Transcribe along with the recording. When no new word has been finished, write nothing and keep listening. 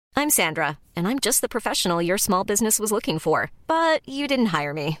I'm Sandra, and I'm just the professional your small business was looking for. But you didn't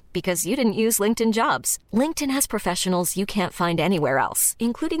hire me because you didn't use LinkedIn Jobs. LinkedIn has professionals you can't find anywhere else,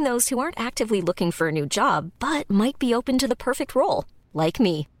 including those who aren't actively looking for a new job, but might be open to the perfect role, like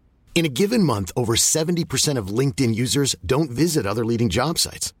me. In a given month, over 70% of LinkedIn users don't visit other leading job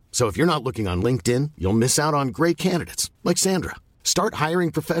sites. So if you're not looking on LinkedIn, you'll miss out on great candidates like Sandra. Start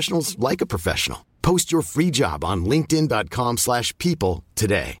hiring professionals like a professional. Post your free job on linkedin.com/people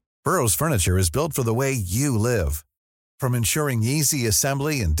today. Burrow's furniture is built for the way you live. From ensuring easy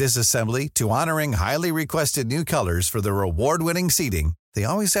assembly and disassembly to honoring highly requested new colors for their award-winning seating, they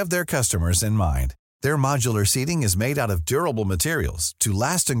always have their customers in mind. Their modular seating is made out of durable materials to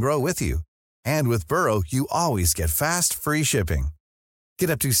last and grow with you. And with Burrow, you always get fast, free shipping.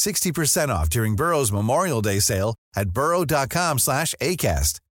 Get up to 60% off during Burrow's Memorial Day sale at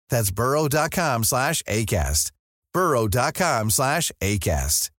burrow.com/ACAST. That's burrow.com/ACAST.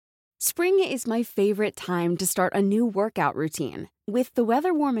 burrow.com/ACAST. Spring is my favorite time to start a new workout routine. With the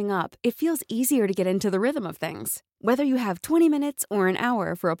weather warming up, it feels easier to get into the rhythm of things. Whether you have 20 minutes or an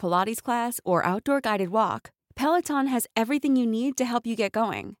hour for a Pilates class or outdoor guided walk, Peloton has everything you need to help you get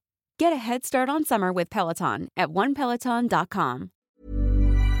going. Get a head start on summer with Peloton at onepeloton.com.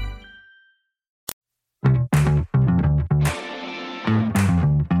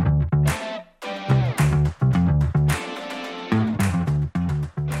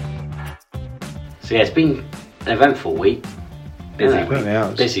 So yeah, it's been an eventful week.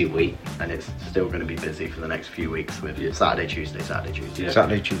 Busy week, and it's still going to be busy for the next few weeks with Saturday, Tuesday.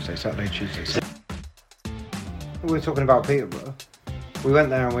 We were talking about Peterborough. We went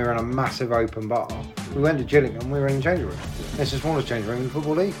there and we were in a massive open bar. We went to Gillingham, we were in the changing room. It's the smallest changing room in the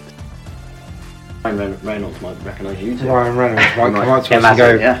Football League. Ryan Reynolds might recognise you too. Ryan Reynolds might come up to us and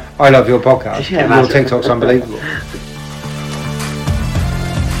go, yeah. I love your podcast. Yeah, your TikTok's unbelievable.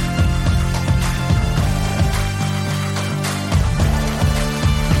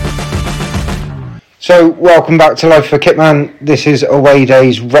 So, welcome back to Life for Kitman. This is Away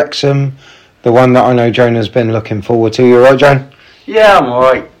Days Wrexham, the one that I know Jonah's been looking forward to. You alright, Joan? Yeah, I'm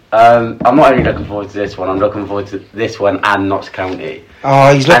alright. I'm not only looking forward to this one, I'm looking forward to this one and Notts County.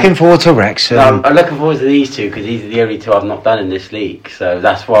 Oh, he's looking forward to Wrexham. No, I'm looking forward to these two because these are the only two I've not done in this league, so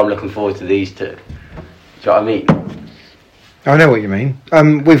that's why I'm looking forward to these two. Do you know what I mean? I know what you mean.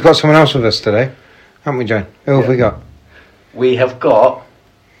 We've got someone else with us today, haven't we, Joan? Who have we got? We have got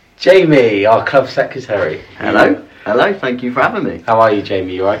Jamie, our club secretary. Hello, thank you for having me. How are you,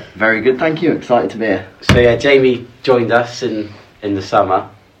 Jamie? You alright? Very good, thank you. Excited to be here. So yeah, Jamie joined us in the summer.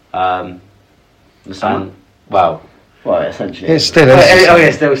 The summer? Well, essentially. It still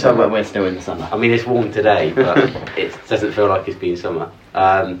is. Still summer. We're still in the summer. I mean, it's warm today, but it doesn't feel like it's been summer.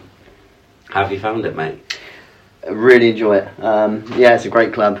 How have you found it, mate? Really enjoy it. It's a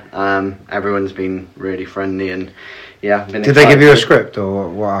great club. Everyone's been really friendly and been. Did they give you a script or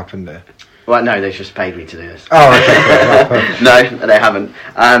what happened there? Well, no, they just paid me to do this. Oh, okay. No, they haven't.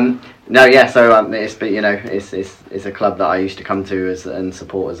 So it's a club that I used to come to and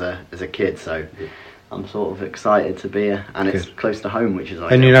support as a kid. So I'm sort of excited to be here, and it's close to home, which is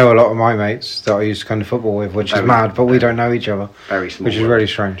ideal. And you know a lot of my mates that I used to come to football with, which is mad, but we don't know each other. Very small. Which is really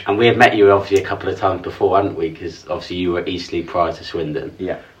strange. And we had met you obviously a couple of times before, hadn't we? Because obviously you were at Eastleigh prior to Swindon.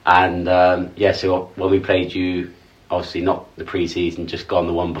 Yeah. And so when we played you, obviously not the pre-season, just gone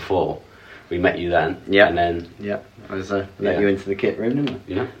the one before. We met you then. Yeah. And then. Yeah. I was let you into the kit room, didn't I?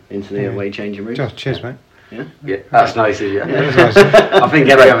 Yeah. Into the away changing room. Cheers, mate. Yeah. That's nice of you. Yeah, that's nice. I think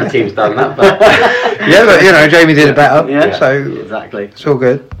every other team's done that, but but Jamie did it better. Yeah. So exactly. It's all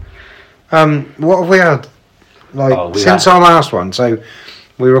good. What have we had? Since our last one, so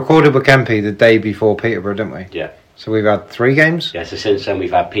we recorded with Kempy the day before Peterborough, didn't we? Yeah. So we've had 3 games? Yeah, so since then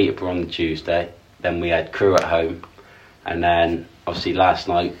we've had Peterborough on the Tuesday, then we had Crewe at home, and then obviously last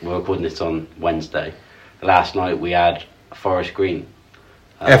night, we're recording this on Wednesday, last night we had Forest Green.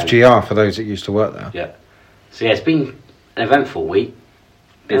 FGR for those that used to work there. Yeah. So yeah, it's been an eventful week.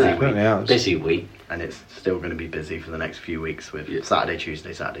 Busy week. And it's still going to be busy for the next few weeks with Saturday,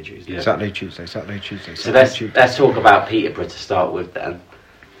 Tuesday. Yeah. Saturday, Tuesday. So let's talk about Peterborough to start with then.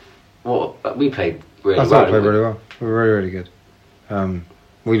 We played really well. I thought we played really well. We were really, really good.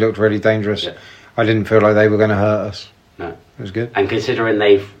 We looked really dangerous. Yeah. I didn't feel like they were going to hurt us. No. It was good. And considering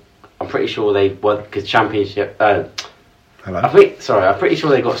I'm pretty sure they won, because Championship... Hello. I'm pretty sure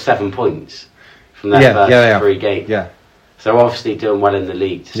they got 7 points from their first 3 games. Yeah. So obviously doing well in the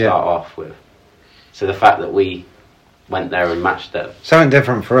league to start off with. So the fact that we went there and matched them. Something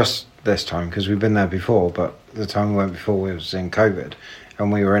different for us this time, because we've been there before, but the time we went before was in COVID,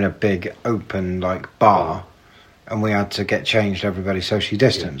 and we were in a big open bar, and we had to get changed, everybody socially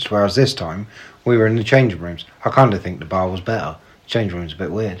distanced. Whereas this time, we were in the changing rooms. I kind of think the bar was better. The changing room's a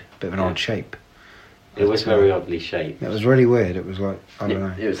bit weird, a bit of an odd shape. It was very oddly shaped. It was really weird. It was like, I don't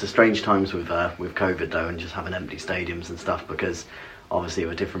know. It was the strange times with COVID though, and just having empty stadiums and stuff, because obviously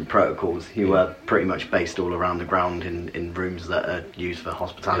with different protocols, you were pretty much based all around the ground in rooms that are used for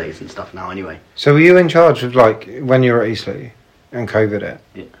hospitalities and stuff now anyway. So were you in charge of, like, when you were at Eastleigh and COVID hit?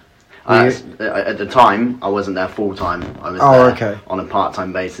 Yeah. At the time, I wasn't there full time. I was there on a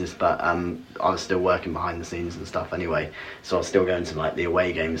part-time basis, but I was still working behind the scenes and stuff anyway. So I was still going to like the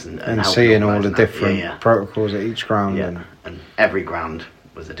away games and seeing all the different protocols at each ground. Yeah, and every ground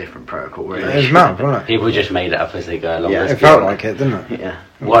was a different protocol. Really, it was mad, wasn't it? People just made it up as they go along. Yeah, it felt like it, didn't it?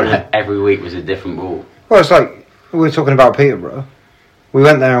 Yeah. Every week was a different rule. Well, it's like we were talking about Peterborough. We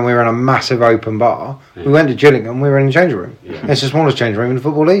went there and we were in a massive open bar. Yeah. We went to Gillingham, we were in the changing room. Yeah. It's the smallest changing room in the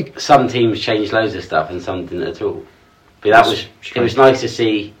Football League. Some teams changed loads of stuff and some didn't at all. But it was nice to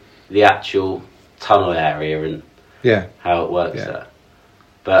see the actual tunnel area and how it works there.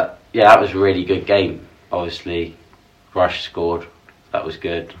 But yeah, that was a really good game. Obviously, Rush scored. That was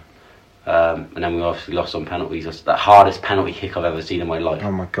good. And then we obviously lost on penalties. That's the hardest penalty kick I've ever seen in my life.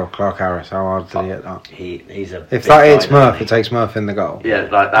 Oh my God, Clark Harris, how hard did he hit that? He's a. If that hits Murph, it takes Murph in the goal. Yeah,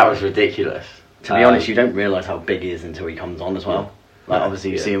 like that was ridiculous. To be honest, you don't realise how big he is until he comes on as well. Like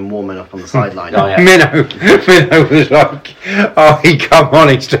obviously you see him warming up on the sideline. Minnow was like, oh, he come on,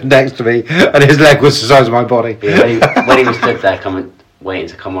 he stood next to me, and his leg was the size of my body. Yeah, when he was stood there waiting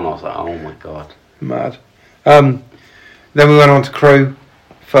to come on, I was like, oh my God. Mad. Then we went on to Crewe.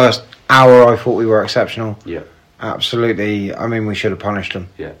 First hour, I thought we were exceptional. Yeah. Absolutely. I mean, we should have punished them.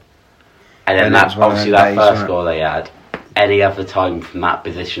 Yeah. And then that first goal they had, any other time from that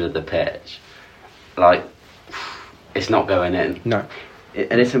position of the pitch, like, it's not going in. No.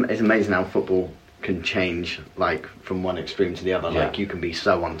 And it's amazing how football can change, like, from one extreme to the other. Like, you can be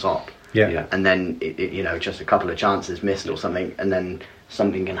so on top. Yeah. And then, just a couple of chances missed or something, and then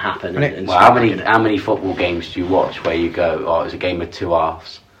something can happen. How many football games do you watch where you go, oh, it was a game of two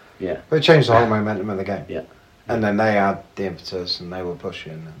halves? Yeah. But it changed the whole momentum of the game. Yeah. And then they had the impetus and they were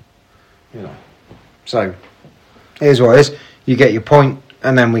pushing. And, So, here's what it is. You get your point,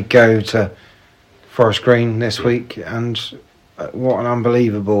 and then we go to Forest Green this week, and what an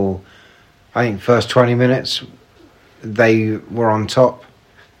unbelievable, I think, first 20 minutes, they were on top.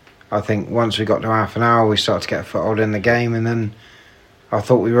 I think once we got to half an hour, we started to get a foothold in the game, and then I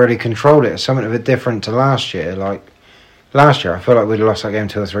thought we really controlled it. Something a bit different to last year. Like, last year, I feel like we'd lost that game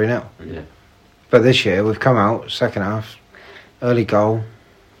 2 or 3-0. Yeah. But this year, we've come out, second half, early goal,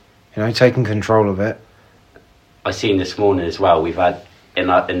 taking control of it. I seen this morning as well, we've had, in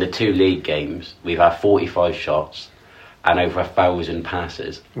the 2 league games, we've had 45 shots and over 1,000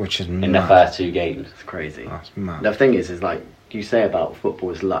 passes. Which is in the first 2 games. It's crazy. That's mad. The thing is like, you say about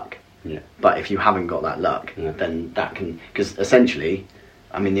football is luck. Yeah. But if you haven't got that luck, then that can... Because essentially,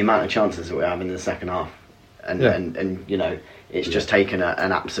 I mean, the amount of chances that we're having in the second half, and it's just taken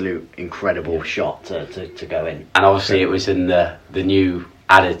an absolute incredible shot to go in. And obviously it was in the new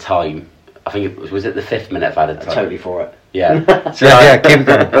added time. I think was it the 5th minute of added time? Totally for it. Yeah. Keep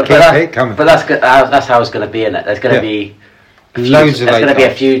it coming. But that's how it's going to be, in it. There's going to be there's going to be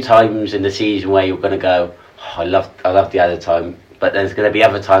a few times in the season where you're going to go, oh, I love the added time. But there's going to be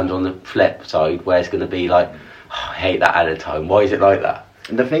other times on the flip side where it's going to be like, oh, I hate that added time. Why is it like that?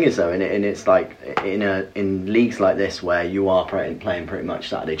 And the thing is though, and it's like in leagues like this where you are playing pretty much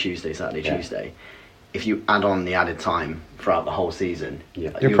Saturday, Tuesday. If you add on the added time throughout the whole season,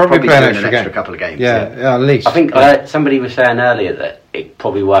 you're probably playing an extra couple of games. Yeah, at least. I think somebody was saying earlier that it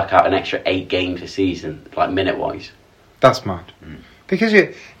probably work out an extra 8 games a season, like minute wise. That's mad. Because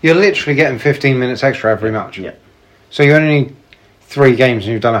you're literally getting 15 minutes extra every match. Yeah. So you only need 3 games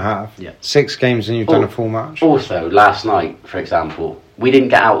and you've done a half. Yeah. 6 games and you've done a full match. Also, last night, for example, we didn't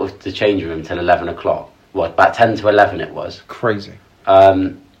get out of the changing room till 11 o'clock. What, about 10 to 11 it was. Crazy.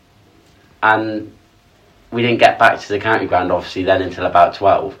 And we didn't get back to the county ground, obviously, then until about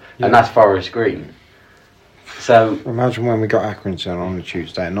 12. Yeah. And that's Forest Green. So imagine when we got Accrington on a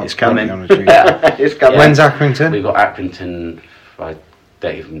Tuesday, and not it's coming on a Tuesday. It's coming. When's Accrington? We got Accrington. I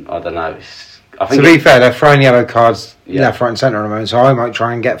don't know. To be fair, they're throwing yellow cards left, right, and centre at the moment, so I might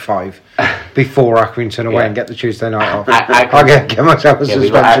try and get 5 before Accrington away and get the Tuesday night off. I'll get myself a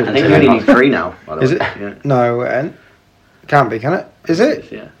suspension. I think you only need 3 now. By the way. Is it? Yeah. No, can't be, can it? Is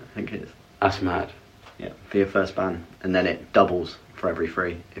it? Yeah, I think it is. That's mad. Yeah, for your first ban, and then it doubles for every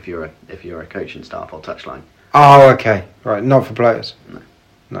 3 if you're a coaching staff or touchline. Oh, okay. Right, not for players.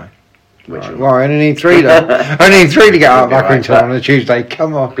 No. Right. Well, I only need 3 though. I only need 3 to get out of Accrington on a Tuesday.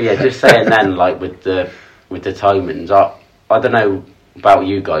 Come on. But yeah, just saying then, like with the with the timings. I don't know about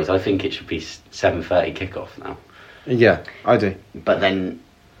you guys. I think it should be 7:30 kickoff now. Yeah, I do. But then,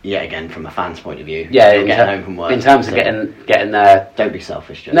 yet again, from a fan's point of view, yeah, you're getting home from work. In terms of getting there, don't be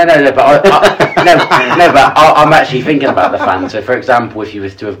selfish, Joe. No. But I'm actually thinking about the fans. So, for example, if you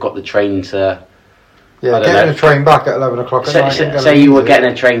was to have got the train to, getting a train back at 11 o'clock. Say you were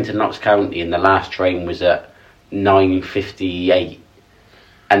getting a train to Notts County, and the last train was at 9:58,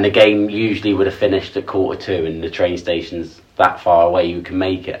 and the game usually would have finished at 1:45, and the train station's that far away you can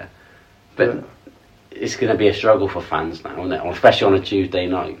make it. But it's going to be a struggle for fans now, isn't it? Especially on a Tuesday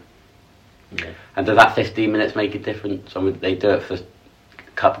night. Yeah. And does that 15 minutes make a difference? I mean, they do it for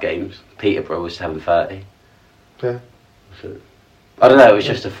cup games. Peterborough was 7:30. Yeah. So, I don't know. It was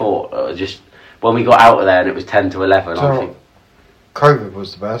just a thought. Just when we got out of there and it was 10 to 11. So, I think COVID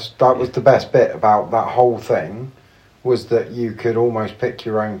was the best. That was the best bit about that whole thing, was that you could almost pick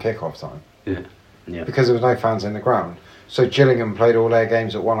your own kickoff time. Yeah. Because there was no fans in the ground. So Gillingham played all their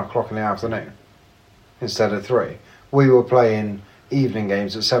games at 1 o'clock in the afternoon instead of 3. We were playing evening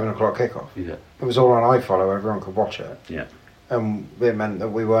games at 7 o'clock kickoff. Yeah. It was all on iFollow, everyone could watch it. Yeah. And it meant that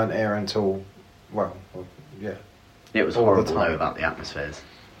we weren't here until, It was horrible though about the atmospheres.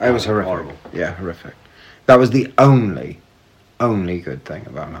 It was horrific. Horrible. Yeah, horrific. That was the only good thing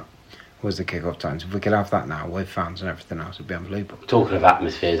about that, was the kickoff times. If we could have that now with fans and everything else, it'd be unbelievable. Talking of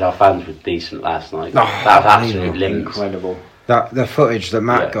atmospheres, our fans were decent last night. Oh, that was absolutely incredible. The footage that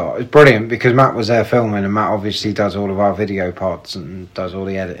Matt got is brilliant, because Matt was there filming, and Matt obviously does all of our video pods and does all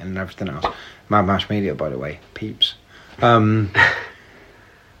the editing and everything else. Mad Mash Media, by the way, peeps.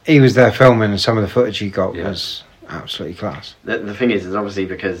 He was there filming, and some of the footage he got was absolutely class. The thing is obviously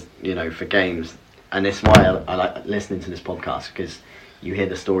because, for games, and it's why I like listening to this podcast, because you hear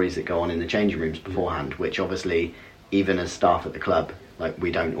the stories that go on in the changing rooms beforehand, which obviously even as staff at the club,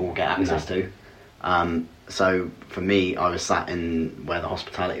 we don't all get access to. So for me, I was sat in where the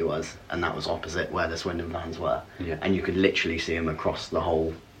hospitality was, and that was opposite where the Swindon fans were, and you could literally see them across the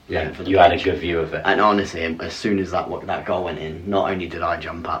whole length of the you pitch. had a good view of it. And honestly, as soon as that goal went in, not only did I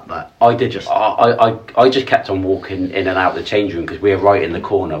jump up, but I did. I just kept on walking in and out the change room, because we were right in the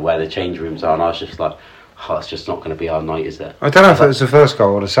corner where the change rooms are, and I was just like, it's just not going to be our night, is it? I don't know if it was the first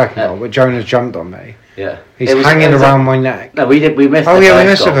goal or the second goal, but Jonas jumped on me. Yeah. He's hanging around my neck. No, we missed the first goal. We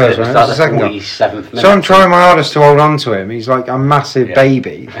missed the first one. It was the second goal. So I'm trying my hardest to hold on to him. He's like a massive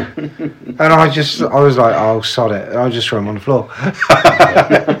baby. And I was like, oh, sod it. I'll just throw him on the floor.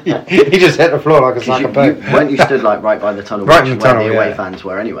 He just hit the floor like a sack of poo. Weren't you stood right by the tunnel, right in the tunnel, where the away fans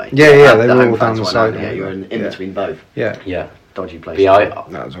were anyway? Yeah, they were all down the side. Yeah, you were in between both. Yeah. Dodgy place.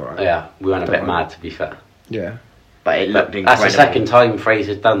 That was alright. Yeah, we went a bit mad, to be fair. Yeah. But it looked incredible. That's the second time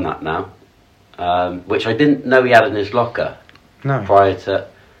Fraser's done that now, which I didn't know he had in his locker. No. Prior to,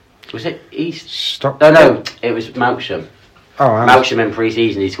 was it East? Stockport? No, it was Melksham. Oh, Melksham in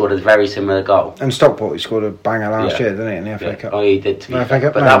pre-season, he scored a very similar goal. And Stockport, he scored a banger last year, didn't he, in the FA Cup? Oh, he did. To be FA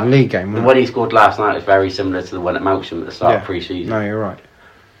Cup, but that league game. The one he scored last night was very similar to the one at Melksham at the start of pre-season. No, you're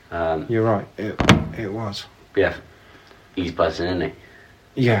right. You're right. It was. Yeah, he's buzzing, isn't he?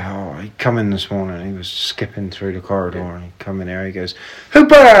 Yeah, he come in this morning, he was skipping through the corridor, and he come in here, he goes,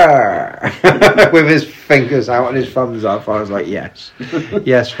 Hooper! With his fingers out and his thumbs up. I was like, yes.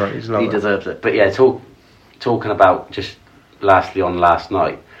 Yes, right, he deserves it. But yeah, talking about just lastly on last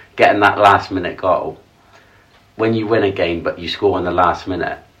night, getting that last minute goal, when you win a game but you score in the last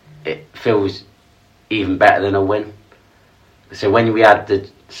minute, it feels even better than a win. So when we had the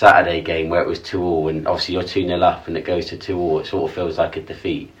Saturday game where it was 2-2, and obviously you're 2-0 up and it goes to 2-2, it sort of feels like a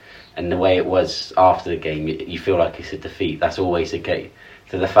defeat. And the way it was after the game, you feel like it's a defeat. That's always the case.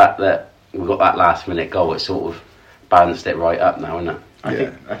 So the fact that we got that last minute goal, it sort of balanced it right up now, isn't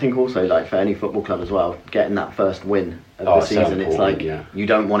it? I think also, like, for any football club as well, getting that first win of the season, it's like you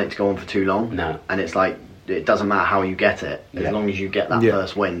don't want it to go on for too long. No. And it's like, it doesn't matter how you get it, as long as you get that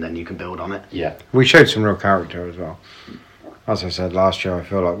first win, then you can build on it. Yeah. We showed some real character as well. As I said last year, I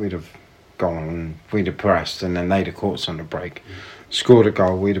feel like we'd have gone and we'd have pressed, and then they'd have caught us on the break, scored a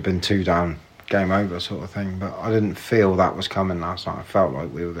goal, we'd have been 2 down, game over sort of thing. But I didn't feel that was coming last night. I felt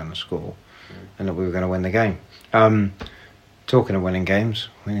like we were going to score and that we were going to win the game. Talking of winning games,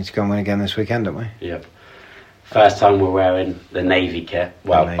 we need to go and win again this weekend, don't we? Yep. First time we're wearing the Navy kit.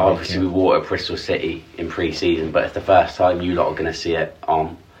 Well, obviously we wore it at Bristol City in pre-season, but it's the first time you lot are going to see it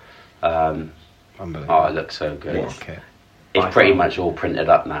on. Unbelievable. Oh, it looks so good. Okay. It's pretty much all printed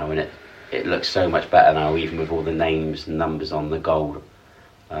up now, and it looks so much better now, even with all the names and numbers on the gold.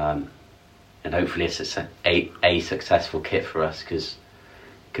 And hopefully it's a successful kit for us, because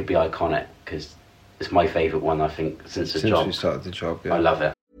it could be iconic, because it's my favourite one, I think, since the job. Since we started the job, yeah. I love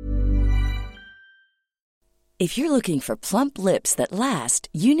it. If you're looking for plump lips that last,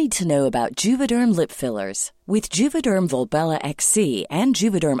 you need to know about Juvederm lip fillers. With Juvederm Volbella XC and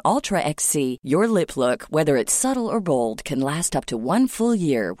Juvederm Ultra XC, your lip look, whether it's subtle or bold, can last up to 1 full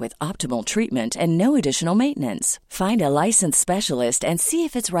year with optimal treatment and no additional maintenance. Find a licensed specialist and see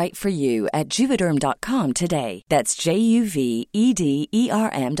if it's right for you at Juvederm.com today. That's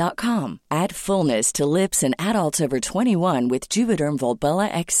JUVEDERM.com. Add fullness to lips in adults over 21 with Juvederm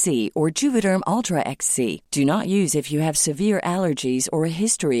Volbella XC or Juvederm Ultra XC. Do not use if you have severe allergies or a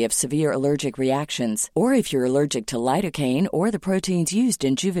history of severe allergic reactions, or if you're allergic to lidocaine or the proteins used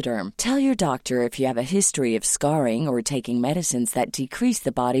in Juvederm. Tell your doctor if you have a history of scarring or taking medicines that decrease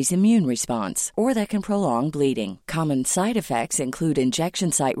the body's immune response or that can prolong bleeding. Common side effects include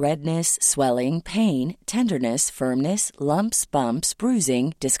injection site redness, swelling, pain, tenderness, firmness, lumps, bumps,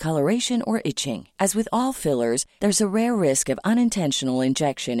 bruising, discoloration, or itching. As with all fillers, there's a rare risk of unintentional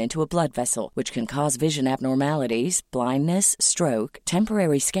injection into a blood vessel, which can cause vision abnormalities, blindness, stroke,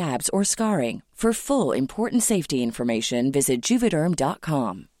 temporary scabs, or scarring. For full, important safety information, visit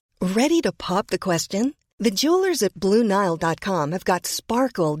Juvederm.com. Ready to pop the question? The jewelers at BlueNile.com have got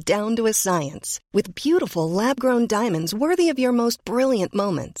sparkle down to a science with beautiful lab-grown diamonds worthy of your most brilliant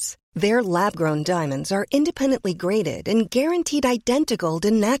moments. Their lab-grown diamonds are independently graded and guaranteed identical to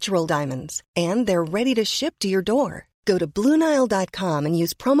natural diamonds, and they're ready to ship to your door. Go to BlueNile.com and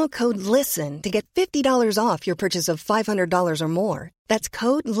use promo code LISTEN to get $50 off your purchase of $500 or more. That's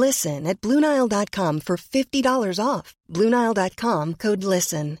code LISTEN at BlueNile.com for $50 off. BlueNile.com, code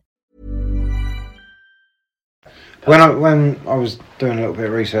LISTEN. When I was doing a little bit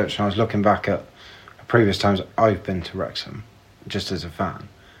of research and I was looking back at previous times I've been to Wrexham, just as a fan,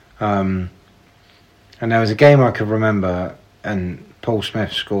 and there was a game I could remember, and Paul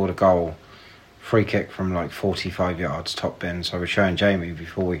Smith scored a goal, free kick from like 45 yards, top bin. So I was showing Jamie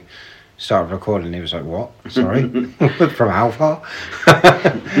before we started recording. He was like, "What? Sorry, from how far?"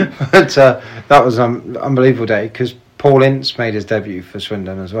 But that was an unbelievable day because Paul Ince made his debut for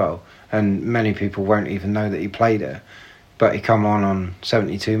Swindon as well, and many people won't even know that he played it, but he come on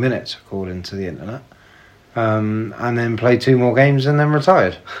 72 minutes according to the internet, and then played 2 more games and then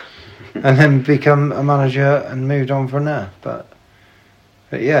retired, and then become a manager and moved on from there. But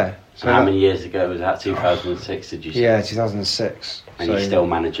yeah. So how many years ago was that? 2006, did you say? Yeah, 2006. And so, you're still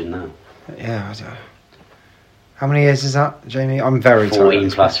managing now? Yeah. How many years is that, Jamie? I'm very 14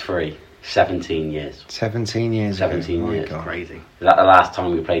 plus 3. 17 years. 17 years. 17 ago. years. God. Crazy. Was that the last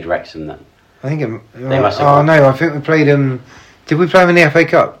time we played Wrexham then? I think it... They must have I think we played him... Did we play him in the FA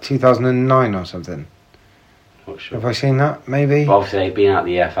Cup? 2009 or something? Not sure. Have I seen that, maybe? But obviously they've been out of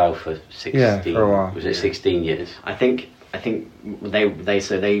the EFL for 16... Yeah, for a while. Was it 16 years? I think they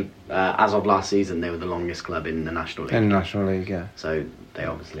as of last season they were the longest club in the National League. In the National League, yeah. So they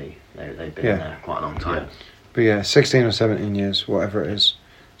obviously they've been there quite a long time. Yeah. But yeah, 16 or 17 years, whatever it is,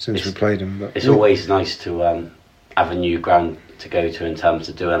 since we played him. But it's always nice to have a new ground to go to in terms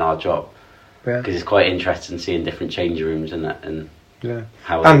of doing our job, because it's quite interesting seeing different changing rooms and that, and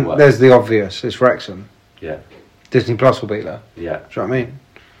how it works. There's the obvious. It's Wrexham. Yeah. Disney Plus will be there. Yeah. Do you know what I mean?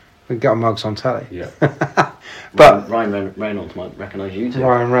 We can get our mugs on telly. Yeah. But Ryan Reynolds might recognise you too.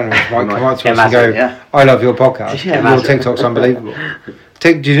 Ryan Reynolds might come up to us and go, yeah. "I love your podcast. Your TikTok's unbelievable."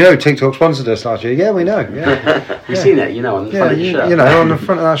 Did you know TikTok sponsored us last year? Yeah, we know. Yeah. You've seen it, you know, on the front of the shirt. You know, on the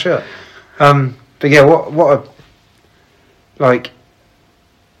front of that shirt. But yeah, what a, like,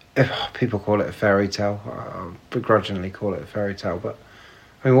 if people call it a fairy tale, I begrudgingly call it a fairy tale, but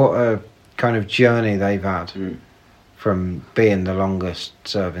I mean, what a kind of journey they've had from being the longest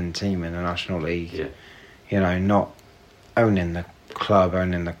serving team in the National League. Yeah. You know, not owning the club,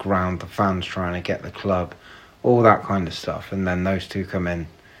 owning the ground, the fans trying to get the club, all that kind of stuff. And then those two come in,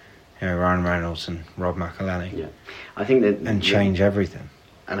 you know, Ryan Reynolds and Rob McElhenney. Yeah. I think that... And change everything.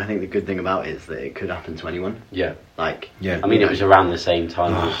 And I think the good thing about it is that it could happen to anyone. Yeah. Yeah. I mean, it was around the same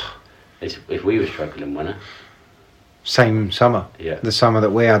time as if we were struggling, wasn't it? Same summer. Yeah. The summer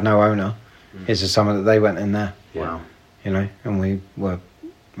that we had no owner is the summer that they went in there. Yeah. Wow. You know, and we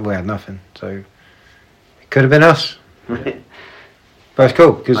had nothing. So it could have been us. Yeah. But it's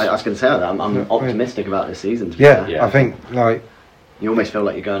cool because I was going to say that I'm optimistic about this season. Yeah, I think like you almost feel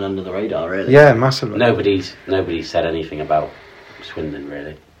like you're going under the radar, really. Yeah, massively. Nobody's said anything about Swindon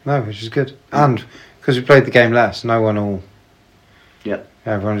really. No, which is good. And because we played the game less, no one will. Yeah.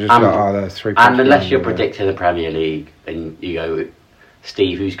 Everyone just got they're 3 points. And unless you're predicting the Premier League and you go,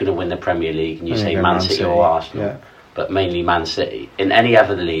 Steve, who's going to win the Premier League, and you say Man City or Arsenal, but mainly Man City. In any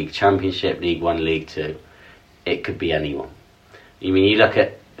other league, Championship, League 1, League 2, it could be anyone. I mean, you look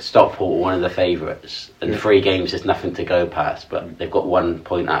at Stockport, one of the favourites, and 3 games is nothing to go past, but they've got 1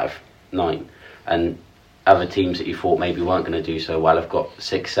 point out of 9. And other teams that you thought maybe weren't going to do so well have got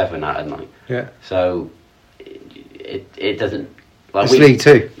 6-7 out of 9. Yeah. So it doesn't. Like it's League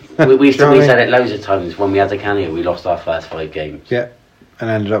Two. we said it loads of times when we had the Canio, we lost our first 5 games. Yeah. And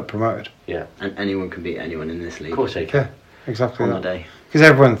ended up promoted. Yeah. And anyone can beat anyone in this league. Of course they can. Yeah, exactly. On the day. Because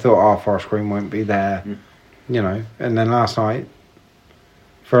everyone thought Forest Green won't be there, you know. And then last night,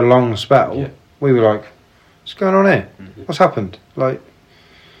 for a long spell, we were like, what's going on here? Mm-hmm. What's happened? Like,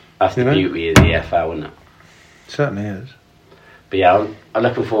 that's the beauty of the EFL, isn't it? Certainly is. But yeah, I'm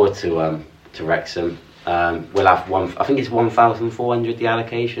looking forward to Wrexham. We'll have I think it's 1,400 the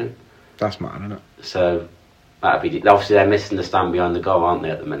allocation. That's mad, isn't it? So that'd be obviously they're missing the stand behind the goal, aren't they,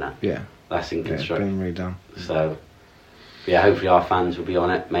 at the minute? Yeah. That's in construction. It's been redone. So yeah, hopefully our fans will be on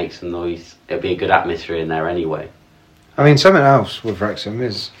it, make some noise. It'll be a good atmosphere in there anyway. I mean, something else with Wrexham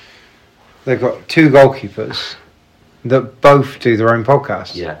is they've got 2 goalkeepers that both do their own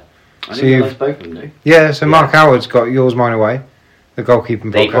podcast. Yeah. I didn't realise both of them do. Yeah, so Mark Howard's got Yours, Mine, Away, the goalkeeping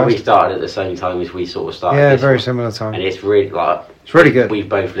podcast. They probably started at the same time as we sort of started. Yeah, very similar time. And it's really it's really good. We've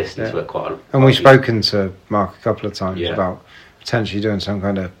both listened to it quite a lot. And we've spoken to Mark a couple of times about potentially doing some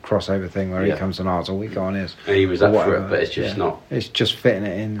kind of crossover thing where he comes on ours or we go on his. And he was up for it, but it's just not. It's just fitting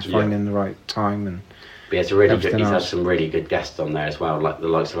it in, it's finding the right time and. But yeah, it's a really good. He's had some really good guests on there as well, like the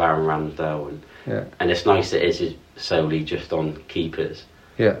likes of Aaron Ramsdale, and it's nice that it's solely just on keepers.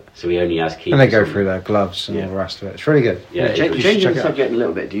 Yeah. So he only has keepers. And they go through their gloves and all the rest of it. It's really good. Yeah. Changing the subject a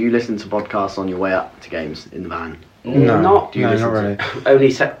little bit. Do you listen to podcasts on your way up to games in the van? No, not really. Only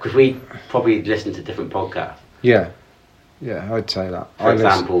because we probably listen to different podcasts. Yeah, I'd say that. For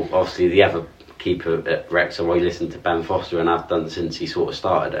example, obviously the other keeper at Wrexham, I listened to Ben Foster and I've done since he sort of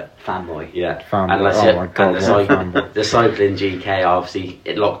started it. Fanboy. Yeah. Fanboy. And My God, the cycling GK, obviously,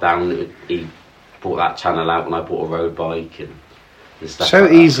 at lockdown, he bought that channel out when I bought a road bike and stuff so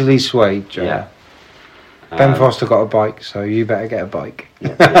like easily swayed, Joe. Yeah. Ben Foster got a bike, so you better get a bike.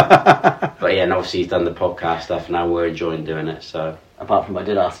 But yeah, and obviously he's done the podcast stuff, now we're enjoying doing it, so. Apart from, I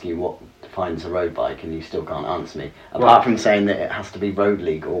did ask you what defines a road bike, and you still can't answer me. Apart from saying that it has to be road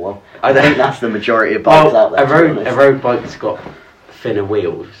legal, well, I think that's the majority of bikes out there. A road bike's got thinner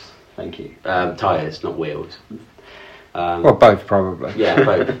wheels. Thank you. Tyres, not wheels. Well, both probably. Yeah,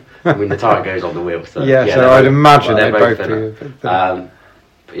 both. I mean, the tyre goes on the wheel. So, so I'd imagine they both do. But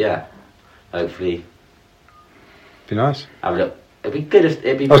yeah, hopefully. Be nice. Have a look. It'd be good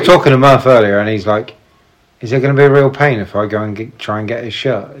if I was talking to Murph earlier, and he's like, "Is it going to be a real pain if I go and try and get his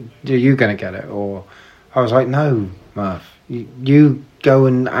shirt? Are you going to get it?" Or I was like, "No, Murph. You go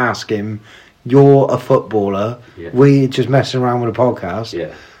and ask him. You're a footballer. Yeah. We're just messing around with a podcast.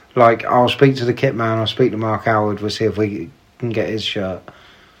 Yeah. Like, I'll speak to the kit man. I'll speak to Mark Howard. We'll see if we can get his shirt.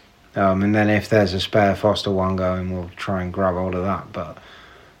 And then if there's a spare Foster one going, we'll try and grab hold of that." But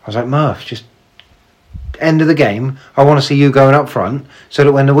I was like, "Murph, just." End of the game, I want to see you going up front so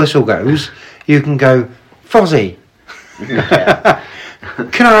that when the whistle goes, you can go, Fozzie,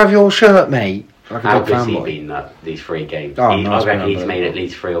 can I have your shirt, mate? Like how good's he been these 3 games? I reckon he's made at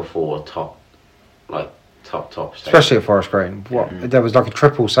least 3 or 4 top stages. Especially at Forest Green. There was like a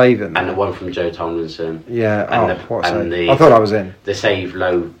triple save in there. And the one from Joe Tomlinson. Yeah, what save? I thought I was in. The save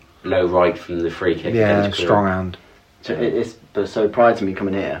low right from the free kick. Yeah, strong hand. So prior to me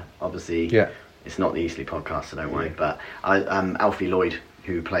coming here, obviously, it's not the Eastleigh podcast, so don't worry. But Alfie Lloyd,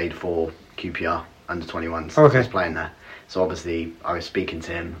 who played for QPR under 21s, was playing there. So obviously, I was speaking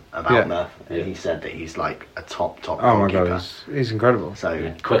to him about Murph, and he said that he's like a top Oh goalkeeper. My God, he's incredible.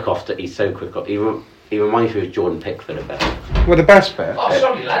 So he's so quick off. He reminds me of Jordan Pickford a bit. Well, the best bit. Oh,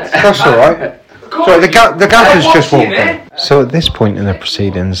 sorry, lads. That's all right. Sorry, the gaffer's just walked in. So at this point in the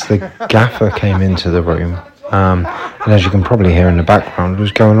proceedings, the gaffer came into the room, and as you can probably hear in the background,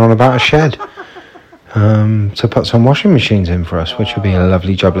 was going on about a shed. To put some washing machines in for us, which would be a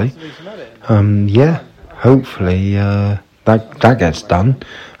lovely jubbly. Hopefully that gets done.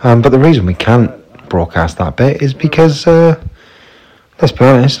 But the reason we can't broadcast that bit is because, let's be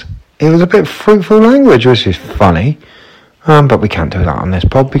honest, it was a bit fruitful language, which is funny. But we can't do that on this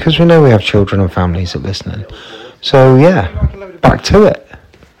pod because we know we have children and families that are listening. So back to it.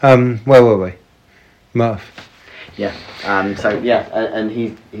 Where were we? Murph. Yeah. And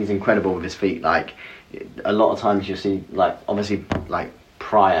he's incredible with his feet. Like, a lot of times you see, like, obviously, like,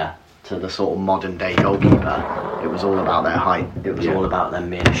 prior to the sort of modern day goalkeeper, it was all about their height. It was all about them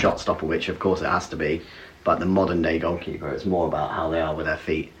being a shot stopper, which of course it has to be. But the modern day goalkeeper, it's more about how they are with their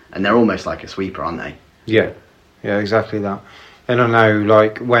feet, and they're almost like a sweeper, aren't they? Yeah, exactly that. And I know,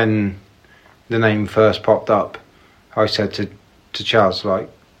 like, when the name first popped up, I said to Chaz, like,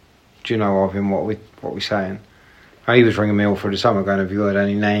 do you know of him? What we saying? And he was ringing me all through the summer, going, "Have you heard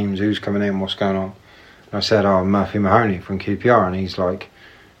any names? Who's coming in? What's going on?" I said, "Oh, Murphy Mahoney from QPR," and he's like,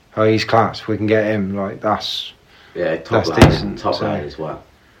 "Oh, he's class. We can get him. Like that's decent. Top guy as well.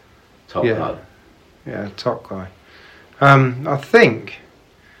 Top guy. Yeah, top guy. I think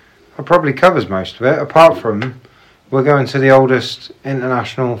that probably covers most of it. Apart from, we're going to the oldest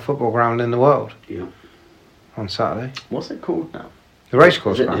international football ground in the world. Yeah. On Saturday. What's it called now? The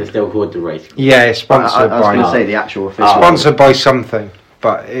racecourse ground. Is it still called the racecourse? Yeah, it's sponsored by. I was going to say the actual official. Sponsored by something,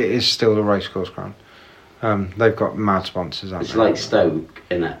 but it is still the racecourse ground. They've got mad sponsors. It's like Stoke,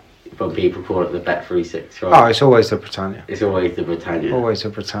 innit? But people call it the Bet365. Oh, it's always the Britannia. It's always the Britannia. Always the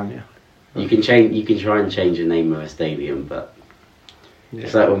Britannia. You can change. You can try and change the name of a stadium, but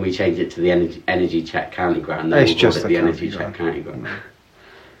it's like when we changed it to the Energy Check County Ground. It's just the Energy Check County Ground.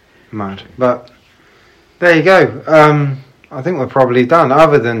 Mad, but there you go. I think we're probably done.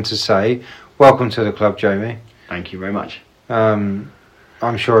 Other than to say, welcome to the club, Jamie. Thank you very much. I'm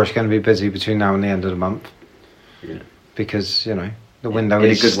sure it's going to be busy between now and the end of the month. Yeah. Because the window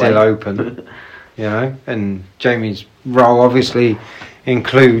is still open. And Jamie's role obviously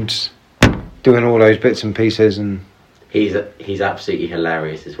includes doing all those bits and pieces, and he's absolutely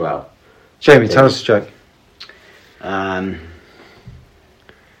hilarious as well. Jamie, tell us a joke. On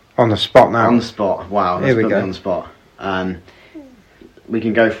the spot now. On the spot. Wow. Here we go. On the spot. We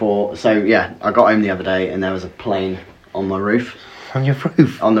can go for. So yeah, I got home the other day and there was a plane on my roof. On your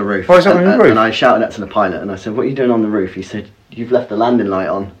roof? On the roof. Why is that on your roof? And I shouted that to the pilot and I said, "What are you doing on the roof?" He said, "You've left the landing light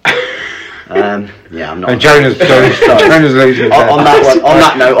on." Yeah, I'm not. And Jonah's losing his head. On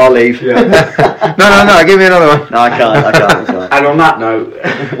that note, I'll leave. Yeah. no, give me another one. No, I can't. And on that note,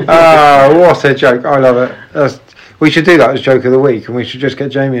 what a joke! I love it. We should do that as joke of the week, and we should just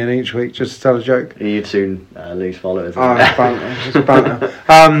get Jamie in each week just to tell a joke. You'd soon lose followers. It's banter.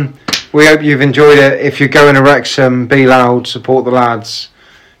 We hope you've enjoyed it. If you're going to Wrexham, be loud, support the lads,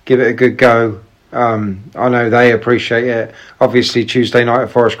 give it a good go. I know they appreciate it. Obviously, Tuesday night at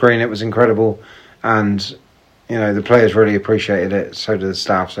Forest Green, it was incredible, and the players really appreciated it. So do the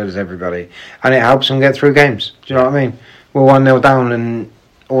staff, so does everybody, and it helps them get through games. Do you know what I mean? We're 1-0 down, and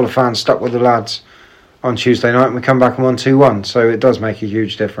all the fans stuck with the lads on Tuesday night, and we come back and won 2-1. So it does make a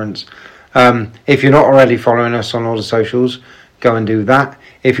huge difference. If you're not already following us on all the socials, go and do that.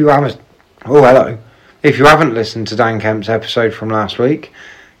 If you haven't, if you haven't listened to Dan Kemp's episode from last week,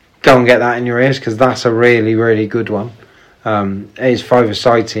 go and get that in your ears, because that's a really, really good one. His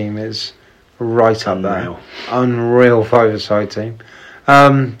five-a-side team is right up there. Unreal five-a-side team.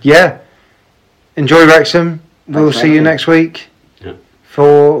 Enjoy Wrexham. We'll see you next week. Yeah.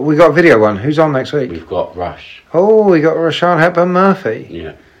 We got a video one. Who's on next week? We've got Rush. Oh, we got Rashaan Hepburn-Murphy.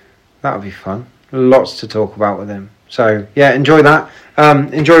 Yeah. That'll be fun. Lots to talk about with him. So, enjoy that.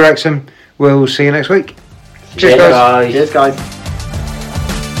 Enjoy Wrexham. We'll see you next week. Cheers, guys. Cheers, guys.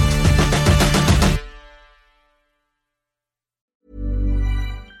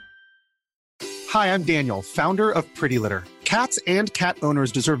 Hi, I'm Daniel, founder of Pretty Litter. Cats and cat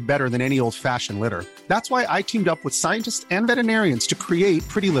owners deserve better than any old-fashioned litter. That's why I teamed up with scientists and veterinarians to create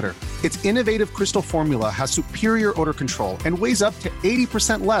Pretty Litter. Its innovative crystal formula has superior odor control and weighs up to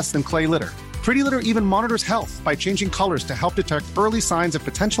 80% less than clay litter. Pretty Litter even monitors health by changing colors to help detect early signs of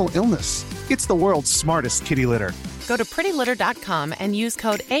potential illness. It's the world's smartest kitty litter. Go to prettylitter.com and use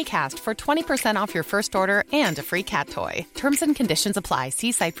code ACAST for 20% off your first order and a free cat toy. Terms and conditions apply.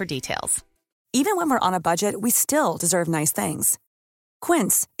 See site for details. Even when we're on a budget, we still deserve nice things.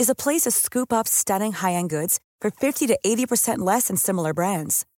 Quince is a place to scoop up stunning high-end goods for 50 to 80% less than similar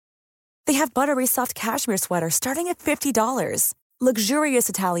brands. They have buttery soft cashmere sweaters starting at $50, luxurious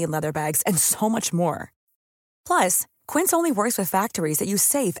Italian leather bags, and so much more. Plus, Quince only works with factories that use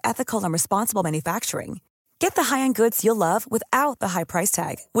safe, ethical, and responsible manufacturing. Get the high-end goods you'll love without the high price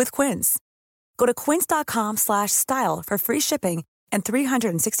tag with Quince. Go to quince.com/style for free shipping and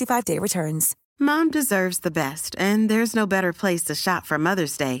 365-day returns. Mom deserves the best, and there's no better place to shop for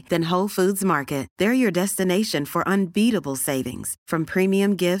Mother's Day than Whole Foods Market. They're your destination for unbeatable savings, from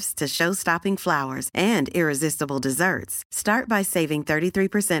premium gifts to show-stopping flowers and irresistible desserts. Start by saving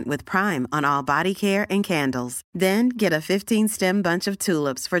 33% with Prime on all body care and candles. Then get a 15-stem bunch of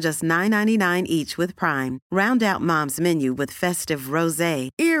tulips for just $9.99 each with Prime. Round out Mom's menu with festive rosé,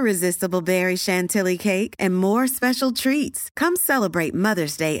 irresistible berry chantilly cake, and more special treats. Come celebrate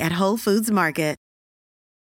Mother's Day at Whole Foods Market.